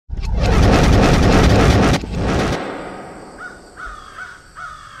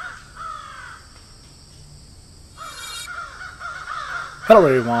Hello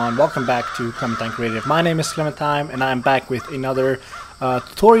everyone, welcome back to Clementine Creative. My name is Clementine and I'm back with another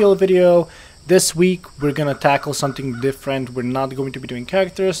tutorial video. This week we're gonna tackle something different. We're not going to be doing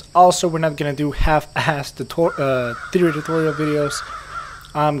characters. Also, we're not gonna do half-assed theory tutorial videos.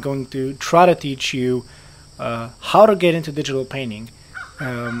 I'm going to try to teach you how to get into digital painting.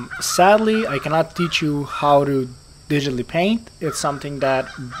 Sadly, I cannot teach you how to digitally paint. It's something that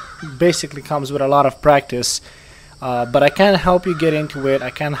basically comes with a lot of practice. But I can help you get into it.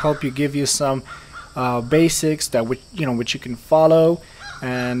 I can help you give you some basics that which you can follow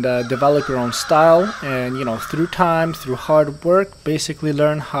and develop your own style, and through time, through hard work, basically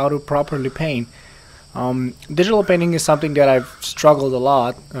learn how to properly paint. Digital painting is something that I've struggled a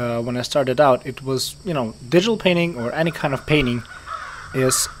lot when I started out. It was digital painting or any kind of painting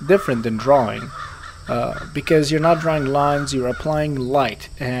is different than drawing because you're not drawing lines, you're applying light,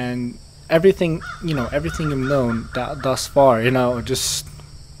 and everything you've known thus far, just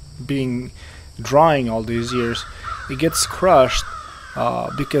being drawing all these years, it gets crushed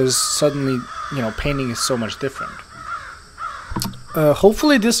because suddenly painting is so much different.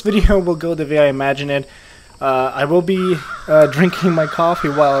 Hopefully this video will go the way I imagine it. I will be drinking my coffee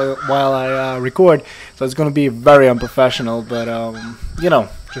while I record, so it's gonna be very unprofessional, but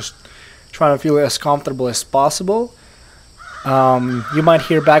just trying to feel as comfortable as possible. You might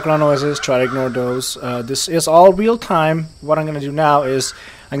hear background noises, try to ignore those. This is all real time. What I'm going to do now is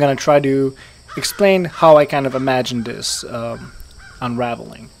I'm going to try to explain how I kind of imagine this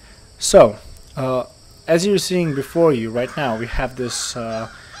unraveling. So, as you're seeing before you right now, we have this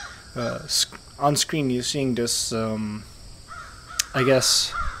on screen. You're seeing this, I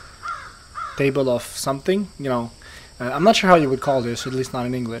guess, table of something. I'm not sure how you would call this, at least not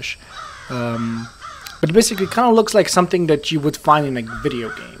in English. But basically it kind of looks like something that you would find in a video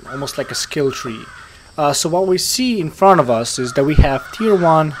game, almost like a skill tree. So what we see in front of us is that we have tier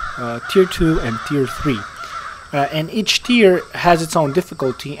 1, tier 2, and tier 3. And each tier has its own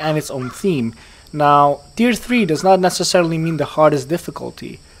difficulty and its own theme. Now, tier 3 does not necessarily mean the hardest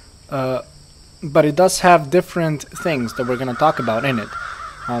difficulty, but it does have different things that we're going to talk about in it.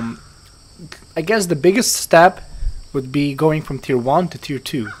 I guess the biggest step would be going from tier 1 to tier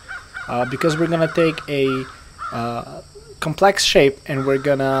 2. Because we're gonna take a complex shape and we're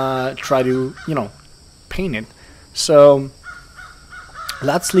gonna try to paint it. So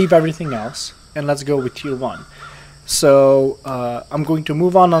let's leave everything else and let's go with tier 1. So I'm going to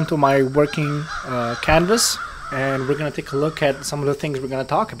move on onto my working canvas, and we're gonna take a look at some of the things we're gonna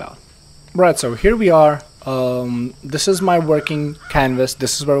talk about. Right, so here we are. This is my working canvas.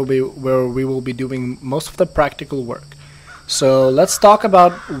 This is where we will be doing most of the practical work. So let's talk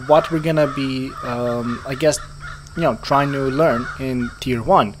about what we're gonna be, I guess, trying to learn in tier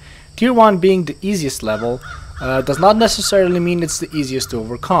 1. Tier 1 being the easiest level does not necessarily mean it's the easiest to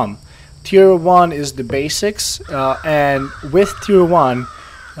overcome. Tier 1 is the basics, and with tier 1,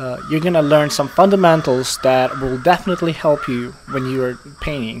 you're gonna learn some fundamentals that will definitely help you when you're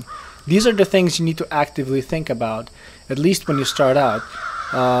painting. These are the things you need to actively think about, at least when you start out.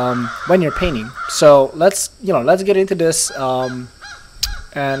 When you're painting. So let's get into this, and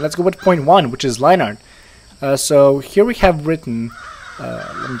let's go with point 1, which is line art. So here we have written,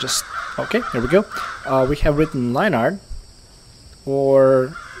 here we go. We have written line art,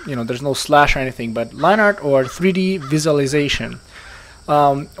 or there's no slash or anything, but line art or 3D visualization.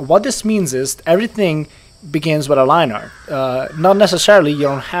 What this means is everything begins with a line art. Not necessarily, you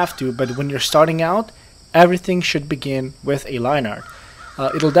don't have to, but when you're starting out, everything should begin with a line art.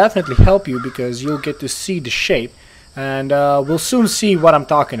 It'll definitely help you because you'll get to see the shape, and we'll soon see what I'm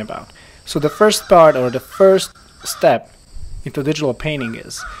talking about. So the first part, or the first step into digital painting,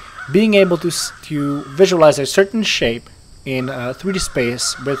 is being able to visualize a certain shape in 3D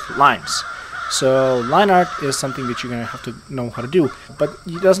space with lines. So line art is something that you're going to have to know how to do, but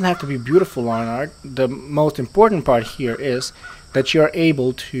it doesn't have to be beautiful line art. The most important part here is that you're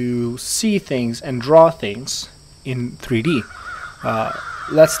able to see things and draw things in 3D.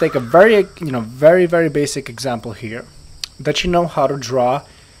 Let's take a very basic example here, that you know how to draw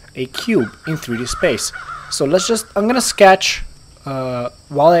a cube in 3D space. So I'm gonna sketch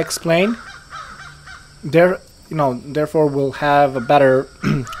while I explain. Therefore we'll have a better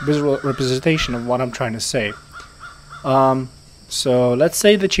visual representation of what I'm trying to say. So let's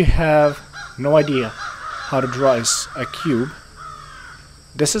say that you have no idea how to draw a cube.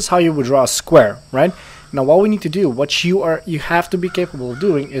 This is how you would draw a square, right? Now what we need to do, what you have to be capable of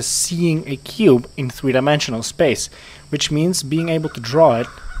doing, is seeing a cube in 3-dimensional space, which means being able to draw it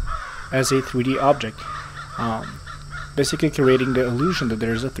as a 3D object. Basically creating the illusion that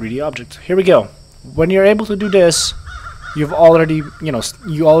there is a 3D object. Here we go. When you're able to do this, you've already,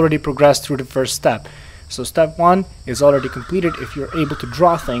 you already progressed through the first step. So step 1 is already completed if you're able to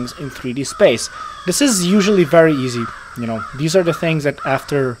draw things in 3D space. This is usually very easy. These are the things that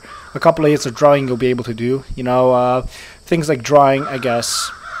after a couple of years of drawing you'll be able to do. Things like drawing, I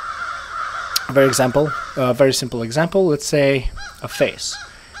guess. A very simple example. Let's say a face,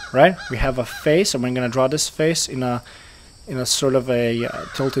 right? We have a face, and we're gonna draw this face in a sort of a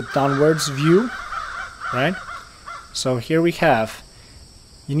tilted downwards view, right? So here we have.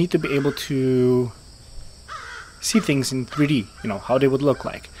 You need to be able to see things in 3D, how they would look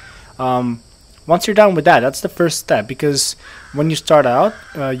like. Once you're done with that, that's the first step, because when you start out,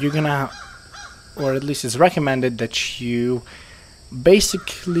 you're gonna, or at least it's recommended that you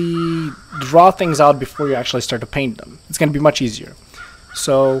basically draw things out before you actually start to paint them. It's gonna be much easier.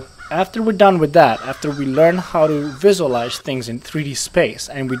 So after we're done with that, after we learn how to visualize things in 3D space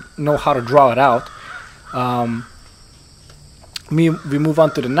and we know how to draw it out, we move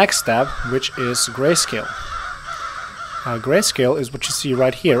on to the next step, which is grayscale. Grayscale is what you see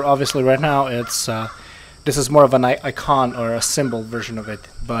right here. Obviously right now it's this is more of an icon or a symbol version of it,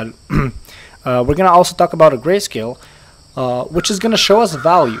 but we're gonna also talk about a grayscale, which is gonna show us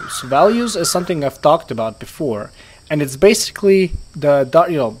values. Values is something I've talked about before, and it's basically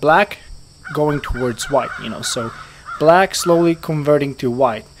the black going towards white. So black slowly converting to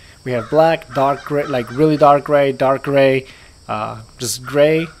white. We have black, dark gray, like really dark gray, just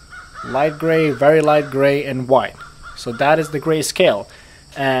gray, light gray, very light gray, and white. So that is the grayscale,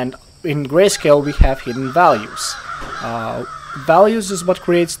 and in grayscale we have hidden values. Values is what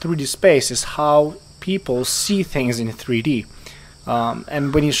creates 3D space, is how people see things in 3D.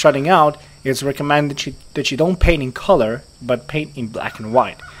 And when you're starting out, it's recommended that you don't paint in color, but paint in black and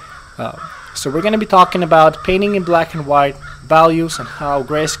white. So we're going to be talking about painting in black and white, values, and how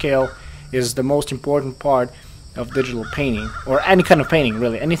grayscale is the most important part of digital painting, or any kind of painting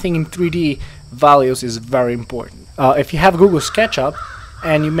really. Anything in 3D, values is very important. If you have Google SketchUp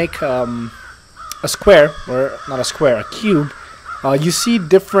and you make a square, or not a square, a cube, you see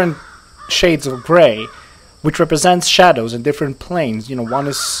different shades of gray, which represents shadows in different planes. One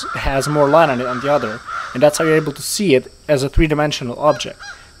has more light on it than the other, and that's how you're able to see it as a three-dimensional object.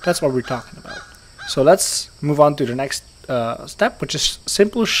 That's what we're talking about. So let's move on to the next step, which is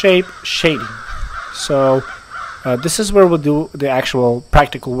simple shape shading. So this is where we'll do the actual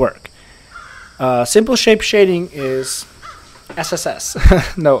practical work. Simple shape shading is SSS.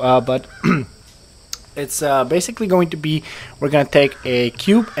 No, but it's basically going to be, we're going to take a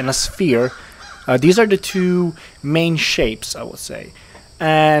cube and a sphere. These are the two main shapes, I would say.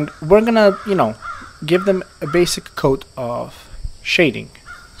 And we're going to, give them a basic coat of shading.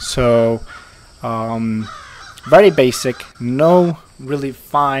 So, very basic, no really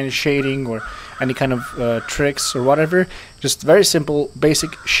fine shading or any kind of tricks or whatever, just very simple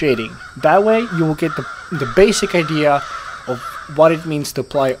basic shading. That way you will get the basic idea of what it means to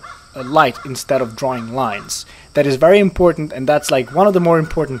apply light instead of drawing lines. That is very important, and that's like one of the more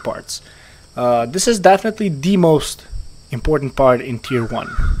important parts. This is definitely the most important part in tier 1,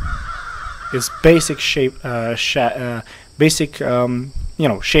 is basic shape shading.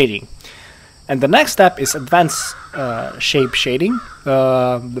 And the next step is advanced shape shading,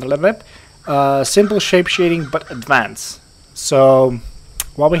 simple shape shading but advanced. So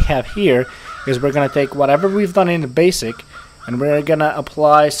what we have here is we're going to take whatever we've done in the basic, and we're going to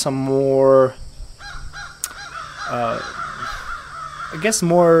apply some more, I guess,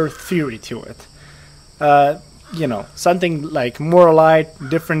 more theory to it. Something like more light,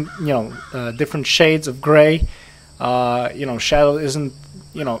 different, different shades of gray. Shadow isn't,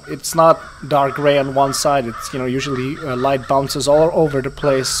 it's not dark gray on one side. It's, usually light bounces all over the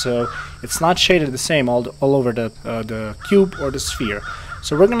place, so it's not shaded the same all over the cube or the sphere.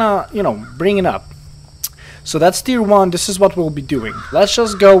 So we're gonna, bring it up. So that's tier 1. This is what we'll be doing. Let's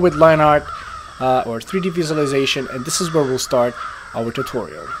just go with line art or 3D visualization, and this is where we'll start our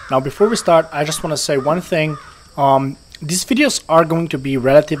tutorial. Now, before we start, I just want to say one thing. These videos are going to be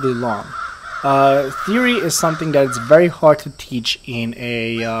relatively long. Theory is something that is very hard to teach in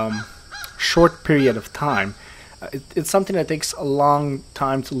a short period of time. It's something that takes a long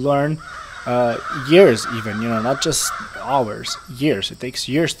time to learn, years even, not just hours, years. It takes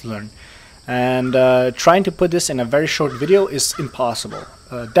years to learn. And trying to put this in a very short video is impossible,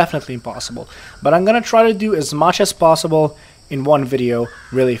 definitely impossible. But I'm gonna try to do as much as possible in one video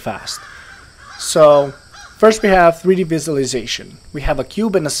really fast. So first we have 3D visualization. We have a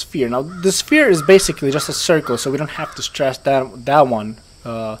cube and a sphere. Now the sphere is basically just a circle, so we don't have to stress that one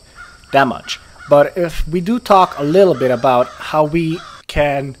that much. But if we do talk a little bit about how we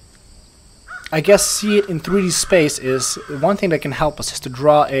can I guess see it in 3D space is one thing that can help us is to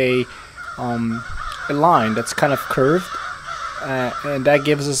draw a line that's kind of curved, and that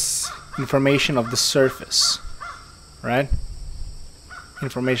gives us information of the surface, right?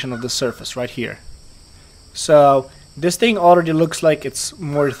 Information of the surface right here. So this thing already looks like it's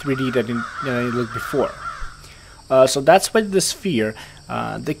more 3D than it looked before. So that's what the sphere.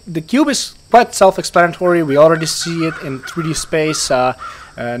 The cube is quite self-explanatory. We already see it in 3D space.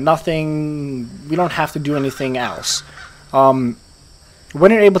 Nothing. We don't have to do anything else. When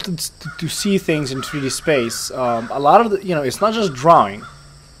you're able to see things in 3D space, a lot of it's not just drawing.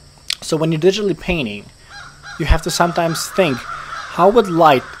 So when you're digitally painting, you have to sometimes think, how would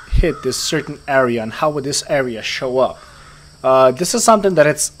light hit this certain area, and how would this area show up? This is something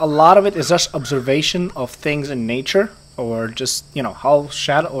that a lot of it is just observation of things in nature, or just how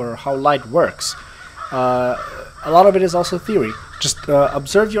shadow or how light works. A lot of it is also theory. Just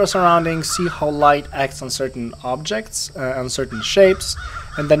observe your surroundings, see how light acts on certain objects, on certain shapes,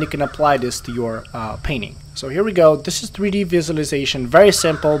 and then you can apply this to your painting. So here we go. This is 3D visualization, very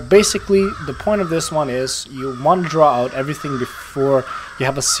simple. Basically, the point of this one is you want to draw out everything before you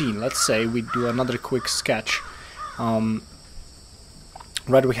have a scene. Let's say we do another quick sketch. Right,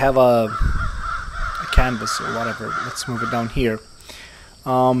 we have a canvas or whatever. Let's move it down here.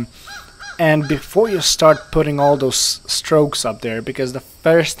 And before you start putting all those strokes up there, because the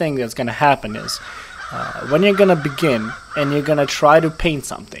first thing that's going to happen is when you're going to begin and you're going to try to paint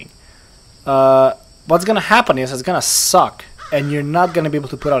something, what's going to happen is it's going to suck and you're not going to be able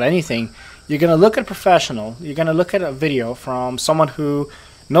to put out anything. You're going to look at a professional, you're going to look at a video from someone who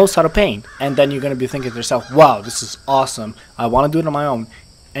knows how to paint, and then you're going to be thinking to yourself, wow, this is awesome, I want to do it on my own.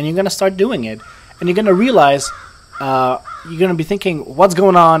 And you're going to start doing it, and you're going to realize you're going to be thinking, what's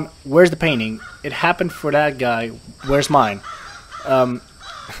going on, where's the painting, it happened for that guy, where's mine?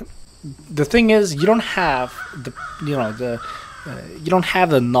 The thing is, you don't have the you don't have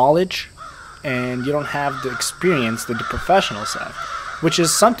the knowledge, and you don't have the experience that the professionals have, which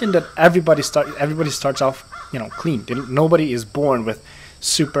is something that everybody starts off clean. Nobody is born with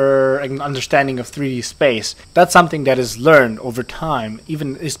super understanding of 3D space. That's something that is learned over time,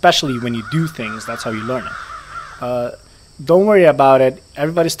 even especially when you do things. That's how you learn it. Don't worry about it.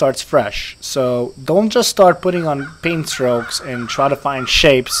 Everybody starts fresh, so don't just start putting on paint strokes and try to find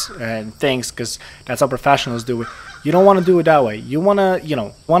shapes and things, because that's how professionals do it. You don't want to do it that way. You want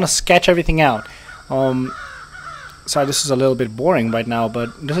to sketch everything out. Sorry, this is a little bit boring right now,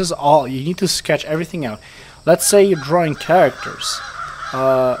 but this is all you need to sketch everything out. Let's say you're drawing characters.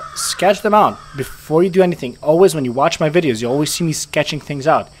 Sketch them out before you do anything. Always, when you watch my videos, you always see me sketching things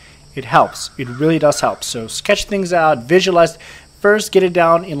out. It helps. It really does help. So sketch things out, visualize. First, get it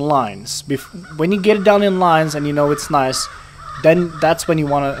down in lines. When you get it down in lines and you know it's nice, then that's when you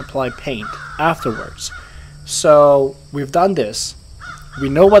want to apply paint afterwards. So we've done this. We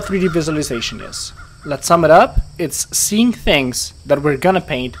know what 3D visualization is. Let's sum it up. It's seeing things that we're gonna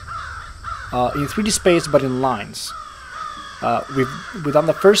paint in 3D space, but in lines. We've done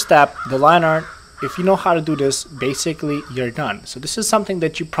the first step, the line art. If you know how to do this, basically you're done. So this is something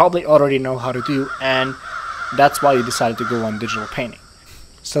that you probably already know how to do, and that's why you decided to go on digital painting.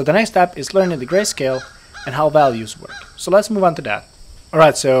 So the next step is learning the grayscale and how values work. So let's move on to that.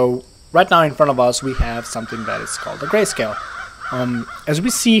 Alright, so right now in front of us we have something that is called the grayscale. As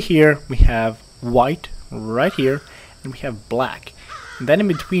we see here, we have white right here, and we have black. And then in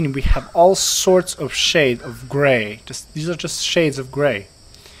between we have all sorts of shades of gray. These are just shades of gray.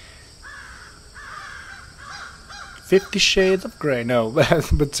 50 shades of gray. No,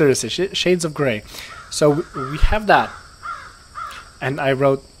 but seriously, shades of gray. So we have that. And I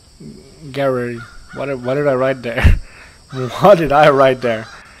wrote Gary. What did I write there? What did I write there?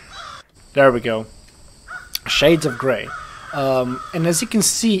 There we go. Shades of gray. And as you can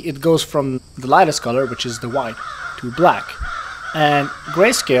see, it goes from the lightest color, which is the white, to black. And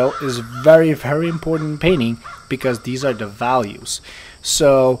grayscale is very, very important in painting because these are the values.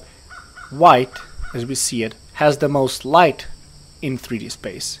 So white, as we see it, has the most light in 3D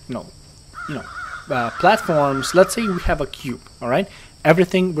space. Platforms. Let's say we have a cube. All right.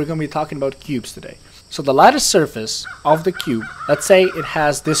 Everything, we're going to be talking about cubes today. So the lightest surface of the cube, let's say it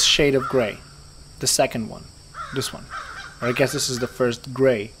has this shade of gray. The second one, this one. Or I guess this is the first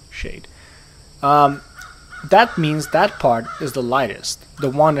gray shade. That means that part is the lightest. The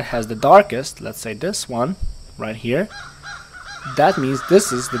one that has the darkest, let's say this one right here, that means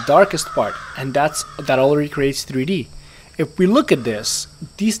this is the darkest part, and that already creates 3D. If we look at this,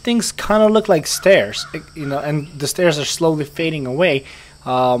 these things kind of look like stairs, and the stairs are slowly fading away.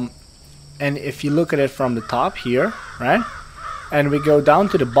 And if you look at it from the top here, right, and we go down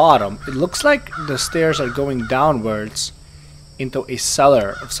to the bottom, it looks like the stairs are going downwards into a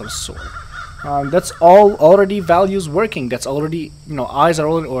cellar of some sort. That's all already values working. That's already, eyes are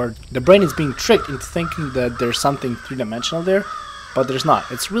already, or the brain is being tricked into thinking that there's something three-dimensional there, but there's not.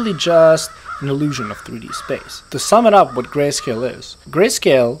 It's really just an illusion of 3D space. To sum it up, what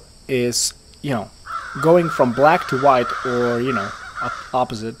grayscale is, going from black to white, or,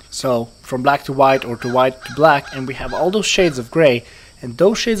 opposite. So from black to white, or to white to black, and we have all those shades of gray, and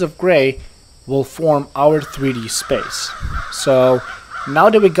those shades of gray will form our 3D space. So now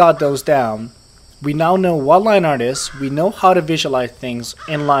that we got those down, we now know what line art is, we know how to visualize things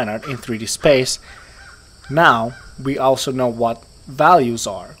in line art in 3D space. Now we also know what values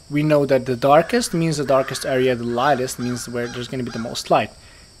are. We know that the darkest means the darkest area, the lightest means where there's going to be the most light.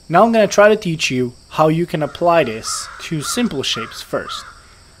 Now I'm going to try to teach you how you can apply this to simple shapes first.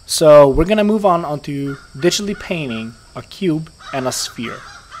 So we're going to move on onto digitally painting a cube and a sphere.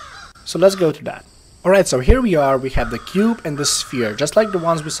 So let's go to that. Alright, so here we are, we have the cube and the sphere, just like the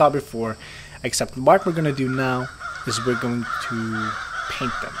ones we saw before, except what we're going to do now is we're going to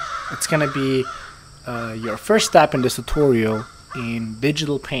paint them. It's going to be your first step in this tutorial in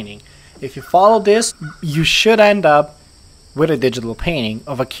digital painting. If you follow this, you should end up with a digital painting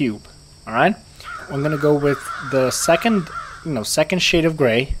of a cube. Alright, I'm gonna go with the second shade of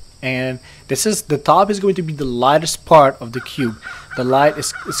gray, and this is, the top is going to be the lightest part of the cube. The light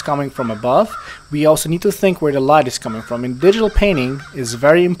is coming from above. We also need to think where the light is coming from. In digital painting is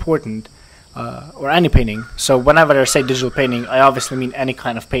very important, or any painting. So whenever I say digital painting, I obviously mean any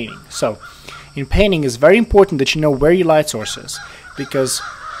kind of painting. So in painting, it's very important that you know where your light source is, because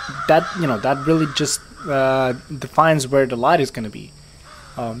that that really just defines where the light is going to be.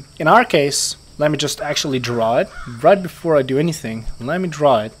 In our case, let me just actually draw it right before I do anything. Let me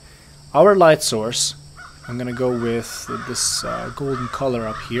draw it. Our light source, I'm going to go with this golden color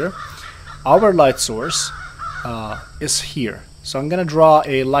up here. Our light source is here. So I'm going to draw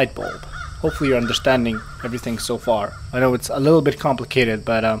a light bulb. Hopefully you're understanding everything so far. I know it's a little bit complicated,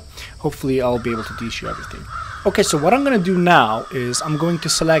 but hopefully I'll be able to teach you everything. Okay, so what I'm going to do now is I'm going to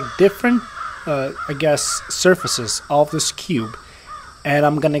select different surfaces of this cube, and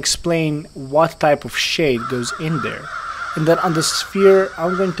I'm going to explain what type of shade goes in there. And then on the sphere,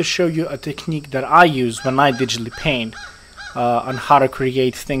 I'm going to show you a technique that I use when I digitally paint on how to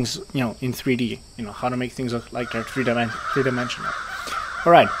create things, in 3D, how to make things look like they're three-dimensional.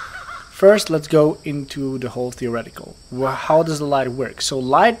 Alright, first let's go into the whole theoretical. How does the light work? So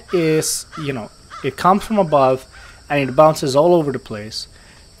light is, it comes from above and it bounces all over the place.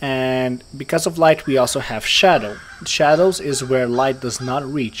 And because of light, we also have shadow. Shadows is where light does not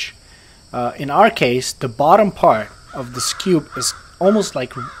reach. In our case, the bottom part of this cube is almost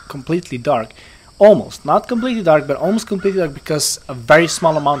like completely dark. Almost, not completely dark, but almost completely dark, because a very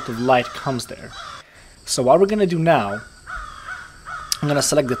small amount of light comes there. So what we're going to do now, I'm going to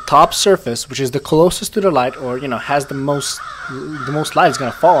select the top surface, which is the closest to the light, or has the most light is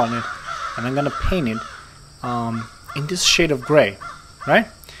going to fall on it, and I'm going to paint it in this shade of gray, right?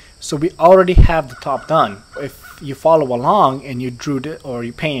 So we already have the top done. If you follow along and you drew or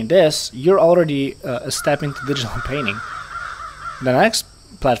you painted this, you're already a step into digital painting. The next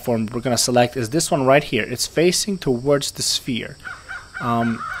platform we're going to select is this one right here. It's facing towards the sphere.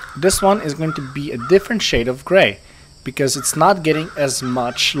 This one is going to be a different shade of gray, because it's not getting as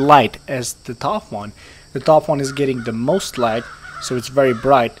much light as the top one. The top one is getting the most light, so it's very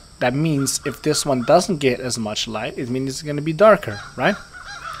bright. That means if this one doesn't get as much light, it means it's going to be darker, right?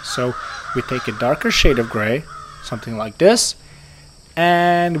 So we take a darker shade of gray, something like this,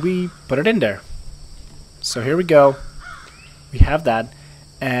 and we put it in there. So here we go. We have that.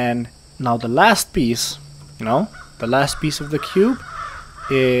 And now the last piece, the last piece of the cube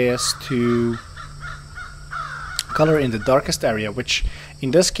is to color in the darkest area, which in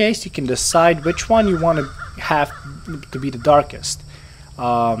this case you can decide which one you want to have to be the darkest.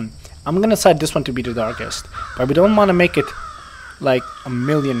 I'm gonna decide this one to be the darkest, but we don't want to make it like a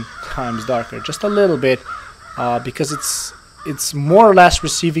million times darker, just a little bit, because it's more or less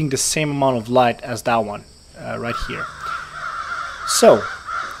receiving the same amount of light as that one right here. So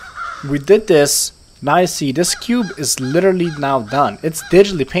we did this. Now you see this cube is literally now done. It's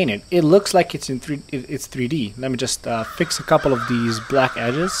digitally painted. It looks like it's in 3D. Let me just fix a couple of these black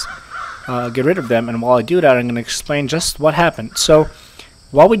edges, get rid of them, and while I do that, I'm going to explain just what happened. So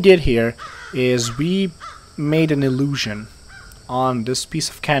what we did here is we made an illusion on this piece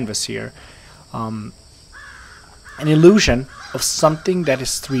of canvas here, an illusion of something that is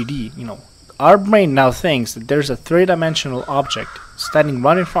 3D. Our brain now thinks that there's a three-dimensional object standing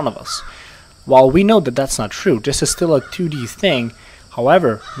right in front of us. While we know that that's not true, this is still a 2D thing.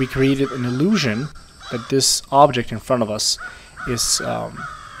 However, we created an illusion that this object in front of us is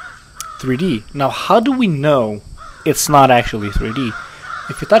 3D. Now, how do we know it's not actually 3D?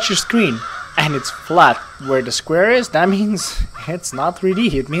 If you touch your screen and it's flat where the square is, that means it's not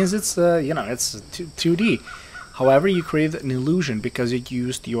 3D. It means it's it's 2D. However, you created an illusion because you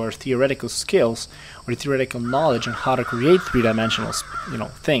used your theoretical skills or theoretical knowledge on how to create three-dimensional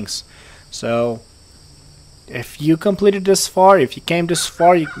things. So if you completed this far, if you came this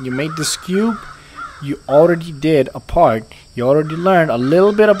far, you made this cube, you already did a part. You already learned a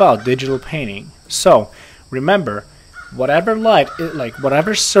little bit about digital painting. So remember, whatever light,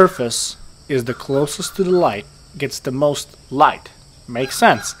 whatever surface is the closest to the light gets the most light. Makes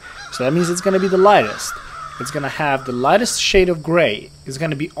sense. So that means it's going to be the lightest. It's going to have the lightest shade of gray. It's going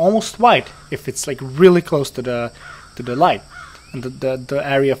to be almost white if it's like really close to the light. And the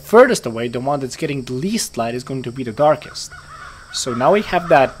area furthest away, the one that's getting the least light, is going to be the darkest. So now we have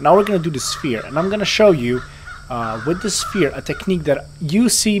that. Now we're going to do the sphere, and I'm going to show you with the sphere a technique that you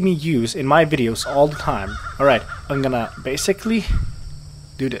see me use in my videos all the time. Alright, I'm going to basically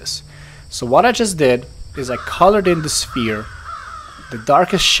do this. So what I just did is I colored in the sphere the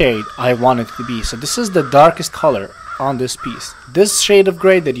darkest shade I want it to be. So this is the darkest color on this piece. This shade of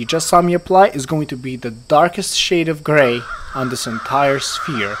gray that you just saw me apply is going to be the darkest shade of gray on this entire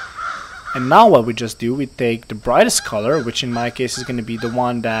sphere. And now what we just do, we take the brightest color, which in my case is going to be the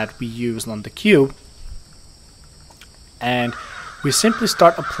one that we used on the cube, and we simply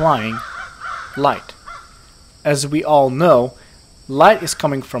start applying light. As we all know, light is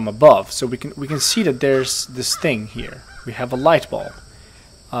coming from above, so we can see that there's this thing here. We have a light bulb.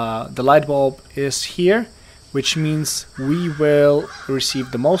 The light bulb is here, which means we will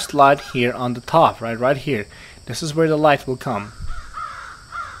receive the most light here on the top, right here. This is where the light will come.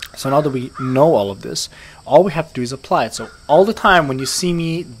 So now that we know all of this, all we have to do is apply it. So all the time when you see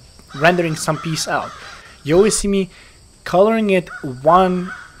me rendering some piece out, you always see me coloring it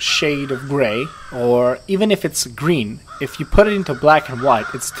one shade of gray, or even if it's green, if you put it into black and white,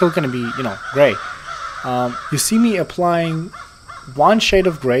 it's still going to be, gray. You see me applying one shade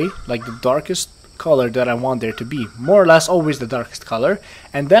of gray, like the darkest color that I want there to be, more or less always the darkest color,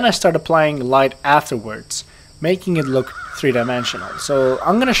 and then I start applying light afterwards, making it look three-dimensional. So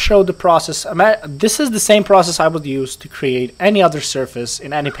I'm going to show the process. This is the same process I would use to create any other surface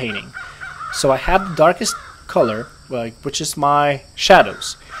in any painting. So I have the darkest color, which is my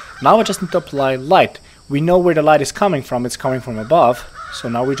shadows. Now I just need to apply light. We know where the light is coming from. It's coming from above. So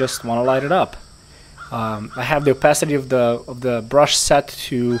now we just want to light it up. I have the opacity of the brush set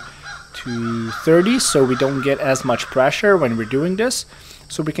to 30, so we don't get as much pressure when we're doing this.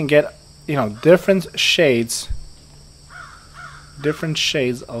 So we can get different shades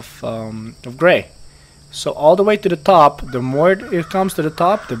of gray. So all the way to the top, the more it comes to the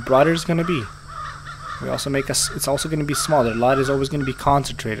top, the brighter it's gonna be. We also it's also gonna be smaller. Light is always gonna be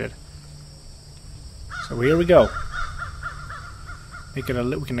concentrated. So here we go. We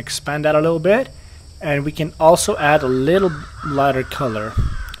can expand that a little bit, and we can also add a little lighter color,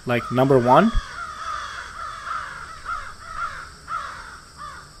 like number 1.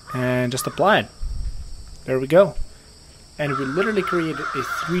 And just apply it. There we go. And we literally created a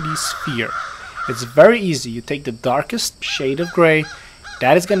 3D sphere. It's very easy. You take the darkest shade of gray,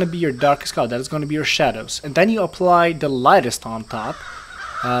 that is going to be your darkest color, that is going to be your shadows, and then you apply the lightest on top.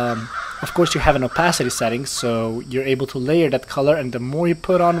 Of course, you have an opacity setting, so you're able to layer that color, and the more you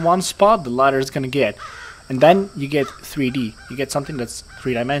put on one spot, the lighter it's going to get. And then you get 3D. You get something that's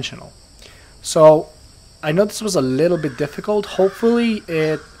three-dimensional. So I know this was a little bit difficult. Hopefully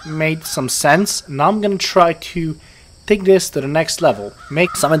it made some sense. Now I'm going to try to take this to the next level,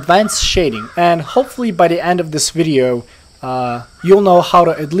 make some advanced shading, and hopefully by the end of this video you'll know how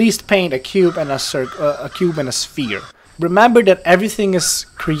to at least paint a cube and a sphere. Remember that everything is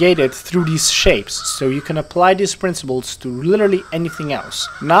created through these shapes, so you can apply these principles to literally anything else.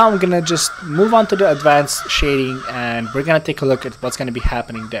 Now I'm gonna just move on to the advanced shading, and we're gonna take a look at what's gonna be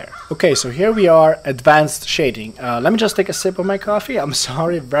happening there. Okay, so here we are, advanced shading. Let me just take a sip of my coffee. I'm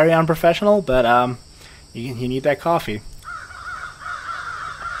sorry, very unprofessional, but you need that coffee.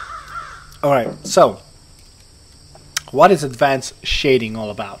 Alright, so what is advanced shading all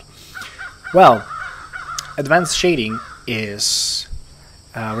about? Well, advanced shading is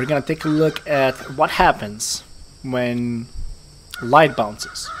we're gonna take a look at what happens when light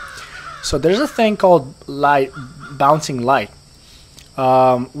bounces. So there's a thing called bouncing light,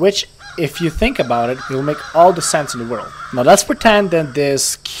 which, if you think about it, will make all the sense in the world. Now let's pretend that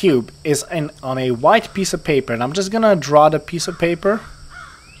this cube is on a white piece of paper, and I'm just gonna draw the piece of paper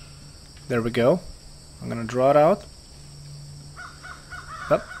There we go. I'm gonna draw it out.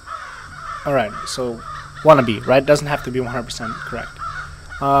 Yep. Alright, so wannabe, right? Doesn't have to be 100% correct.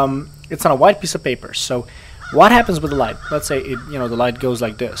 It's on a white piece of paper. So what happens with the light? Let's say the light goes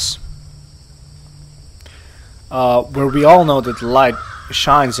like this. Where we all know that the light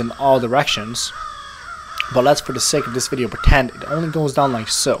shines in all directions, but let's, for the sake of this video, pretend it only goes down like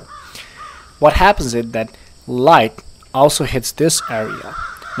so. What happens is that light also hits this area.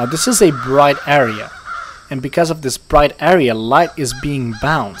 Now this is a bright area, and because of this bright area, light is being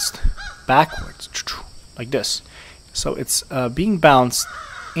bounced backwards like this. So it's being bounced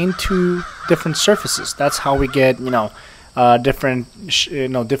into different surfaces. That's how we get different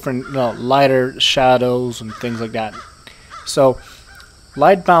lighter shadows and things like that. So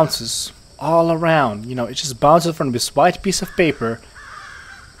light bounces all around. It just bounces from this white piece of paper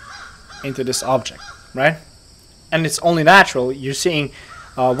into this object, right? And it's only natural. You're seeing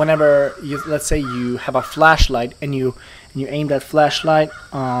whenever let's say you have a flashlight and you aim that flashlight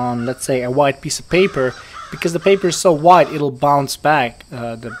on, let's say, a white piece of paper, because the paper is so white, it'll bounce back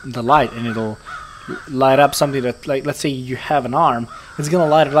the light, and it'll light up something that, like, let's say you have an arm, it's gonna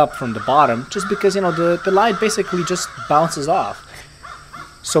light it up from the bottom, just because the light basically just bounces off.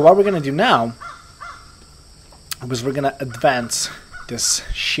 So what we're gonna do now is we're gonna advance this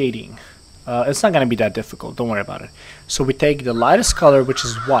shading. It's not gonna be that difficult, don't worry about it. So we take the lightest color, which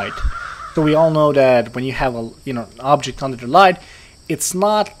is white. So we all know that when you have an object under the light, it's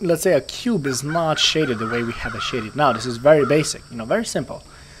not, let's say a cube is not shaded the way we have it shaded now. This is very basic, very simple.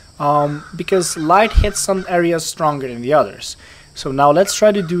 Because light hits some areas stronger than the others. So now let's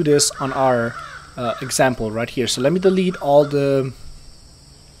try to do this on our example right here. So let me delete all the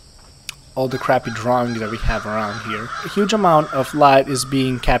crappy drawings that we have around here. A huge amount of light is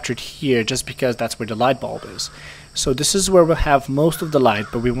being captured here just because that's where the light bulb is. So this is where we'll have most of the light,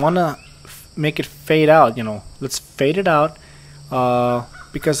 but we want to make it fade out. Let's fade it out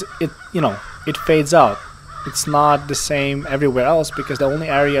because it fades out. It's not the same everywhere else because the only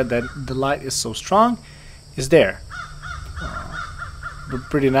area that the light is so strong is there.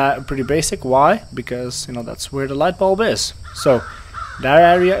 Pretty basic. Why? Because that's where the light bulb is. So that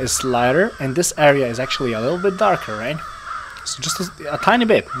area is lighter, and this area is actually a little bit darker, right? So just a tiny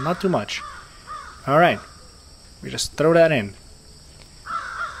bit, not too much. All right, we just throw that in.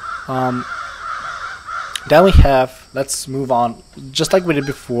 Then we have, let's move on, just like we did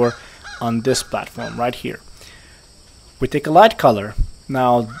before on this platform right here. We take a light color.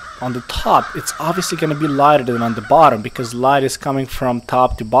 Now on the top, it's obviously going to be lighter than on the bottom because light is coming from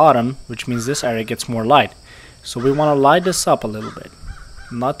top to bottom, which means this area gets more light. So we want to light this up a little bit.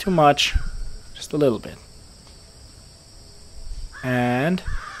 Not too much, just a little bit. And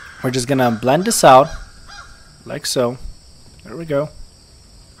we're just going to blend this out like so. There we go.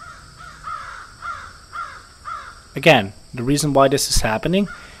 Again, the reason why this is happening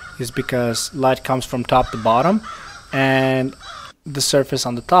is because light comes from top to bottom, and the surface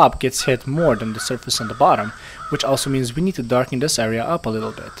on the top gets hit more than the surface on the bottom, which also means we need to darken this area up a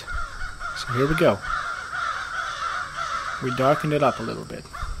little bit. So here we go. We darkened it up a little bit.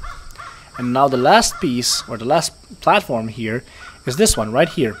 And now the last piece, or the last platform here, is this one right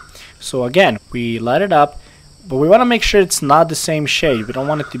here. So again, we light it up, but we want to make sure it's not the same shade. We don't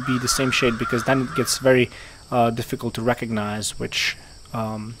want it to be the same shade because then it gets very difficult to recognize, which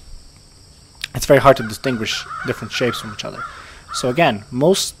it's very hard to distinguish different shapes from each other. So again,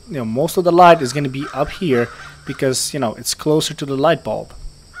 most of the light is going to be up here because it's closer to the light bulb,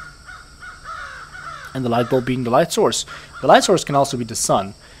 and the light bulb being the light source. The light source can also be the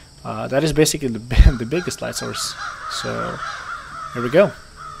sun. That is basically the biggest light source. So here we go.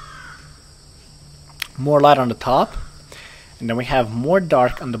 More light on the top, and then we have more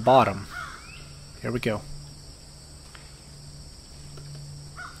dark on the bottom. Here we go.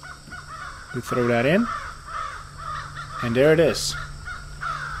 We throw that in, and there it is.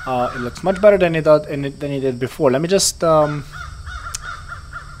 It looks much better than it did before. Let me just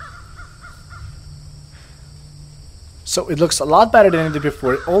so it looks a lot better than it did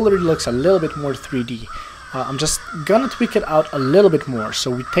before. It already looks a little bit more 3D. I'm just gonna tweak it out a little bit more.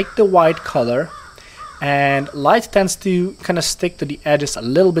 So we take the white color, and light tends to kind of stick to the edges a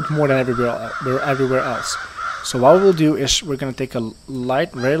little bit more than everywhere else. So what we'll do is we're gonna take a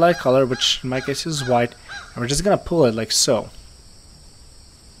very light color, which in my case is white, and we're just gonna pull it like so.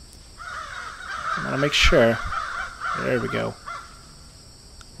 I wanna make sure. There we go.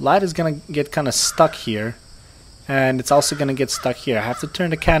 Light is gonna get kind of stuck here, and it's also gonna get stuck here. I have to turn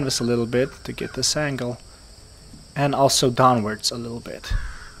the canvas a little bit to get this angle, and also downwards a little bit.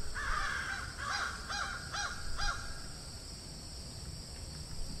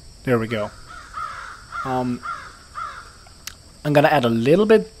 There we go. I'm gonna add a little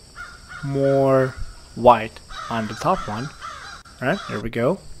bit more white on the top one. Alright, there we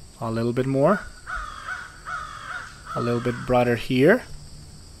go. A little bit more. A little bit brighter here.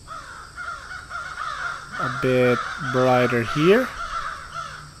 A bit brighter here.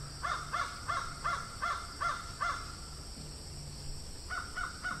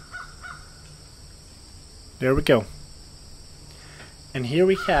 There we go. And here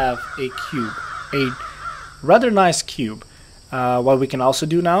we have a cube, a rather nice cube. What we can also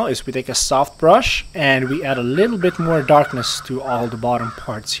do now is we take a soft brush and we add a little bit more darkness to all the bottom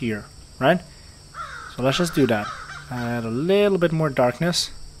parts here, right? So let's just do that. Add a little bit more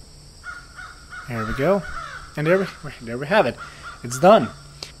darkness. There we go. And there we have it. It's done.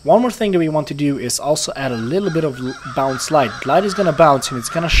 One more thing that we want to do is also add a little bit of bounce light. Light is gonna bounce and it's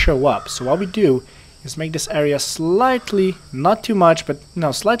gonna show up. So what we do is make this area slightly, not too much, but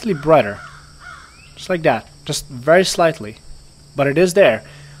no, slightly brighter. Just like that. Just very slightly. But it is there,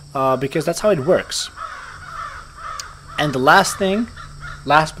 because that's how it works. And the last thing,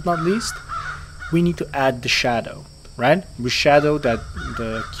 last but not least, we need to add the shadow, right? The shadow that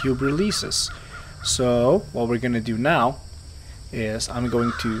the cube releases. So what we're gonna do now is I'm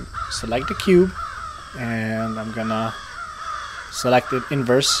going to select the cube and I'm gonna select it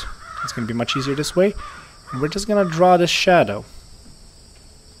inverse. It's gonna be much easier this way. And we're just gonna draw this shadow.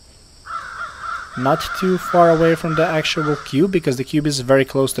 Not too far away from the actual cube, because the cube is very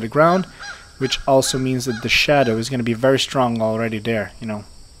close to the ground, which also means that the shadow is going to be very strong already there, you know.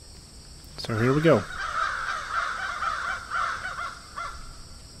 So here we go.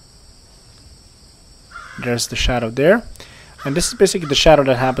 There's the shadow there, and this is basically the shadow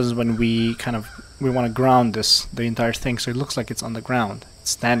that happens when we want to ground the entire thing, so it looks like it's on the ground,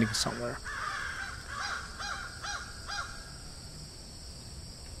 it's standing somewhere.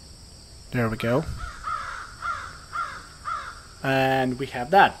 There we go. And we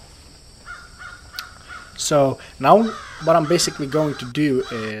have that. So now what I'm basically going to do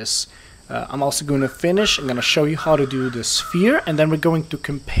is I'm also going to finish. I'm going to show you how to do the sphere, and then we're going to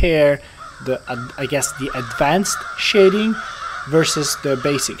compare the I guess the advanced shading versus the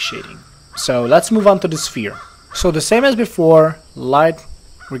basic shading. So let's move on to the sphere. So the same as before, light,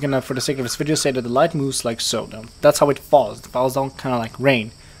 we're gonna, for the sake of this video, say that the light moves like so. Now, that's how it falls. It falls down kind of like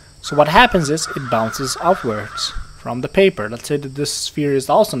rain. So what happens is it bounces upwards from the paper. Let's say that this sphere is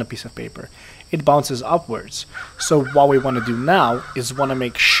also on a piece of paper. It bounces upwards. So what we want to do now is want to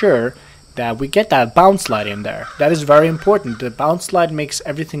make sure that we get that bounce light in there. That is very important. The bounce light makes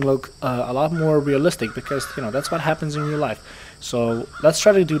everything look a lot more realistic, because you know that's what happens in real life. So let's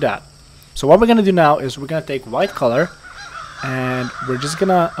try to do that. So what we're going to do now is we're going to take white color and we're just going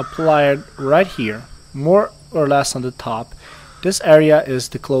to apply it right here, more or less on the top. This area is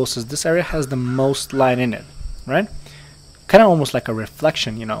the closest. This area has the most light in it, right? Kind of almost like a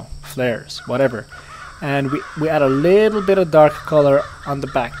reflection, you know, flares, whatever. And we add a little bit of dark color on the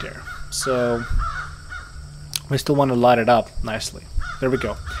back there. So we still want to light it up nicely. There we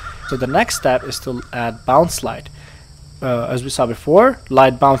go. So the next step is to add bounce light. As we saw before,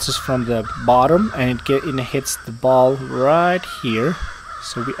 light bounces from the bottom and it hits the ball right here.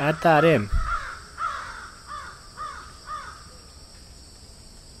 So we add that in.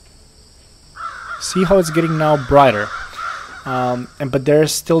 See how it's getting now brighter, but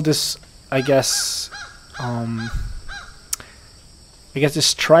there's still this, I guess this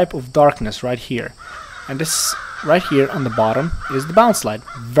stripe of darkness right here, and this right here on the bottom is the bounce light.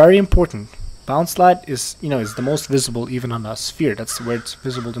 Very important. Bounce light is, you know, is the most visible even on a sphere. That's where it's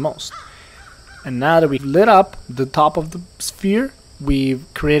visible the most. And now that we've lit up the top of the sphere, we've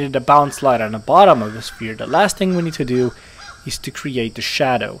created a bounce light on the bottom of the sphere. The last thing we need to do is to create the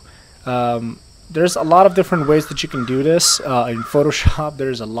shadow. There's a lot of different ways that you can do this. In Photoshop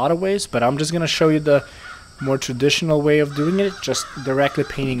there's a lot of ways, but I'm just going to show you the more traditional way of doing it, just directly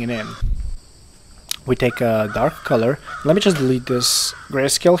painting it in. We take a dark color. Let me just delete this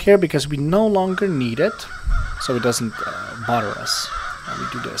grayscale here because we no longer need it, so it doesn't bother us. And we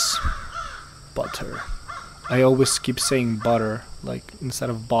do this. Butter. I always keep saying butter, like instead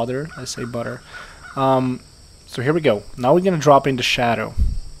of bother, I say butter. So here we go. Now we're going to drop in the shadow.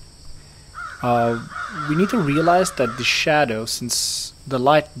 We need to realize that the shadow, since the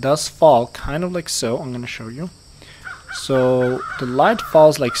light does fall kind of like so, I'm going to show you. So the light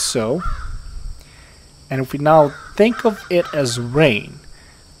falls like so, and if we now think of it as rain,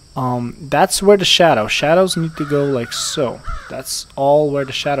 that's where the shadows need to go like so. That's all where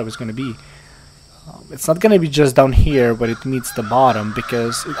the shadow is going to be. It's not going to be just down here, but it meets the bottom,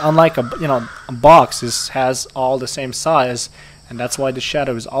 because unlike a box has all the same size, and that's why the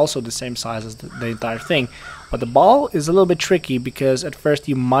shadow is also the same size as the entire thing. But the ball is a little bit tricky because at first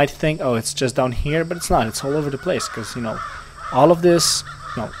you might think, oh, it's just down here, but it's not. It's all over the place because, you know, all of this,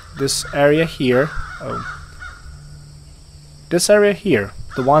 this area here, this area here,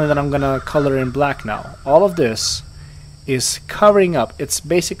 the one that I'm gonna color in black now, all of this is covering up. It's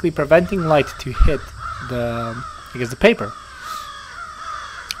basically preventing light to hit the, I guess, the paper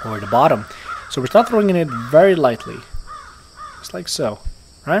or the bottom. So we start throwing it very lightly, just like so,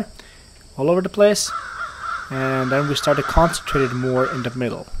 right? All over the place. And then we start to concentrate it more in the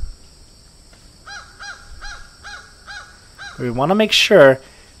middle. We want to make sure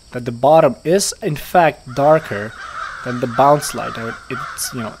that the bottom is in fact darker than the bounce light that it's,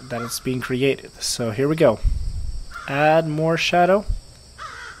 that it's being created. So here we go. Add more shadow.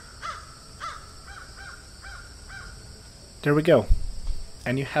 There we go.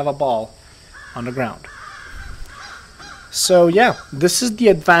 And you have a ball on the ground. So yeah, this is the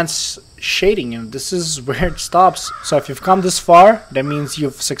advanced shading, and this is where it stops. So if you've come this far, that means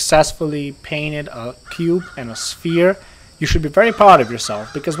you've successfully painted a cube and a sphere. You should be very proud of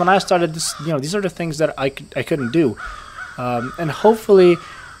yourself, because when I started this, these are the things that I couldn't do, and hopefully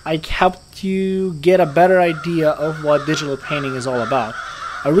I helped you get a better idea of what digital painting is all about.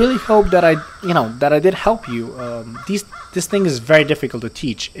 I really hope that I did help you. This thing is very difficult to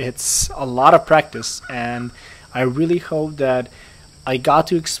teach. It's a lot of practice, and I really hope that I got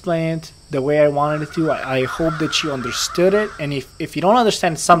to explain it the way I wanted it to. I hope that you understood it, and if you don't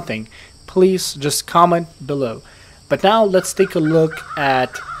understand something, please just comment below. But now let's take a look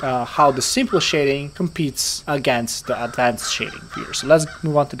at how the simple shading competes against the advanced shading here. So let's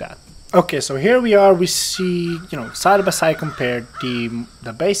move on to that. Okay, so here we are. We see, side by side compared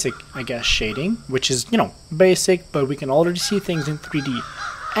the basic, I guess, shading, which is, basic, but we can already see things in 3D.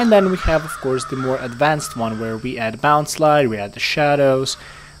 And then we have, of course, the more advanced one where we add bounce light, we add the shadows,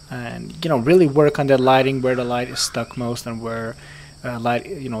 and really work on that lighting where the light is stuck most and where light,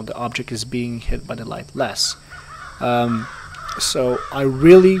 the object is being hit by the light less. So I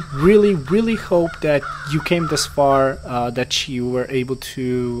really hope that you came this far, that you were able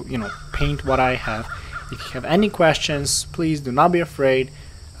to, paint what I have. If you have any questions, please do not be afraid.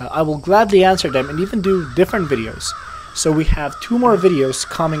 I will gladly answer them and even do different videos. So we have 2 more videos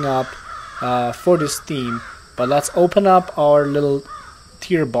coming up for this theme, but let's open up our little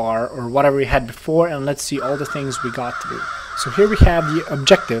tier bar or whatever we had before, and let's see all the things we got through. So here we have the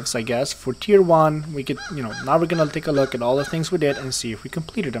objectives, I guess. For tier 1, we could, now we're gonna take a look at all the things we did and see if we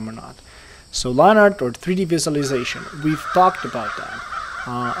completed them or not. So line art or 3D visualization, we've talked about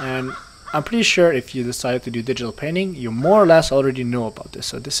that, and I'm pretty sure if you decided to do digital painting, you more or less already know about this.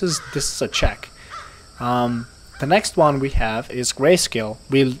 So this is a check. The next one we have is grayscale.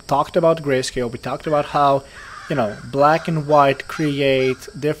 We talked about grayscale. We talked about how, black and white create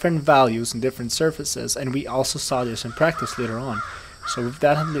different values and different surfaces, and we also saw this in practice later on. So we've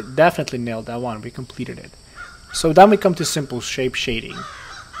definitely nailed that one. We completed it. So then we come to simple shape shading.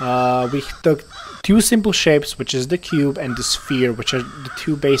 We took 2 simple shapes, which is the cube and the sphere, which are the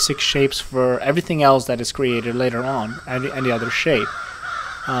 2 basic shapes for everything else that is created later on, any other shape.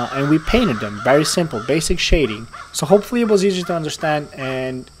 And we painted them. Very simple, basic shading. So hopefully it was easy to understand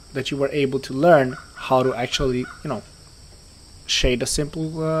and that you were able to learn how to actually, shade a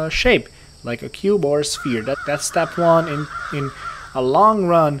simple shape, like a cube or a sphere. That's step 1 in a long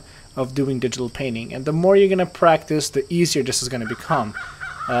run of doing digital painting. And the more you're going to practice, the easier this is going to become.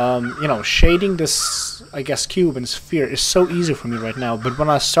 Shading this, I guess, cube and sphere is so easy for me right now. But when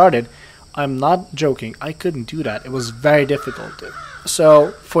I started, I'm not joking, I couldn't do that. It was very difficult.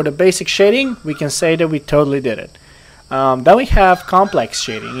 So for the basic shading, we can say that we totally did it. Then we have complex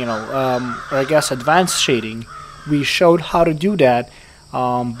shading, or I guess advanced shading. We showed how to do that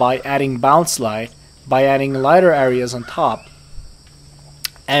by adding bounce light, by adding lighter areas on top,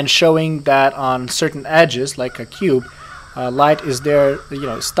 and showing that on certain edges, like a cube, light is there,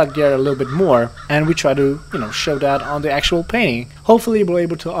 stuck there a little bit more, and we try to, show that on the actual painting. Hopefully you'll be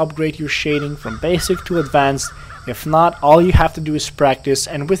able to upgrade your shading from basic to advanced. If not, all you have to do is practice,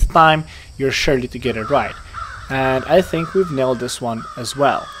 and with time, you're surely to get it right. And I think we've nailed this one as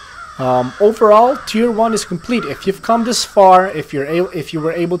well. Overall, tier 1 is complete. If you've come this far, if you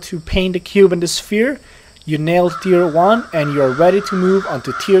were able to paint the cube and the sphere, you nailed tier 1, and you're ready to move on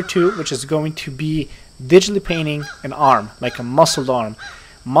to tier 2, which is going to be digitally painting an arm, like a muscled arm.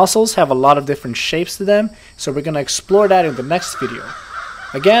 Muscles have a lot of different shapes to them, so we're going to explore that in the next video.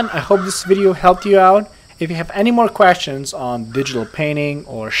 Again, I hope this video helped you out. If you have any more questions on digital painting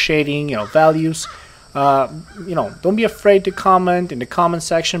or shading, values, don't be afraid to comment in the comment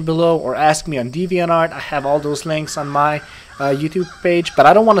section below or ask me on DeviantArt. I have all those links on my YouTube page, but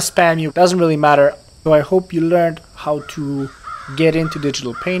I don't want to spam you. It doesn't really matter. So I hope you learned how to get into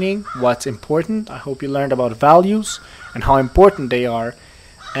digital painting, what's important. I hope you learned about values and how important they are.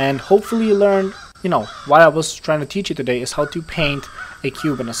 And hopefully you learned, you know, what I was trying to teach you today is how to paint a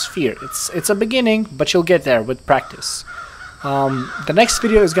cube and a sphere. It's a beginning, but you'll get there with practice. The next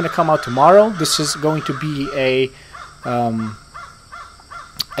video is going to come out tomorrow. This is going to be a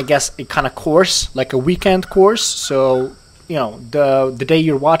I guess a kind of course, like a weekend course. So, you know, the day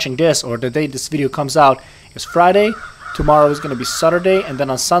you're watching this, or the day this video comes out, is Friday. Tomorrow is going to be Saturday, and then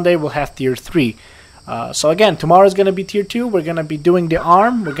on Sunday we'll have tier 3. So again, tomorrow is going to be tier 2. We're going to be doing the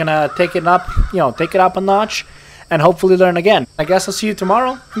arm. We're going to take it up, you know, take it up a notch, and hopefully learn again. I guess I'll see you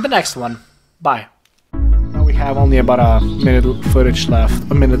tomorrow in the next one. Bye. Now we have only about a minute of footage left.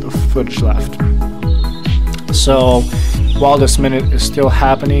 So while this minute is still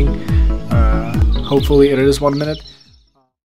happening, hopefully it is 1 minute.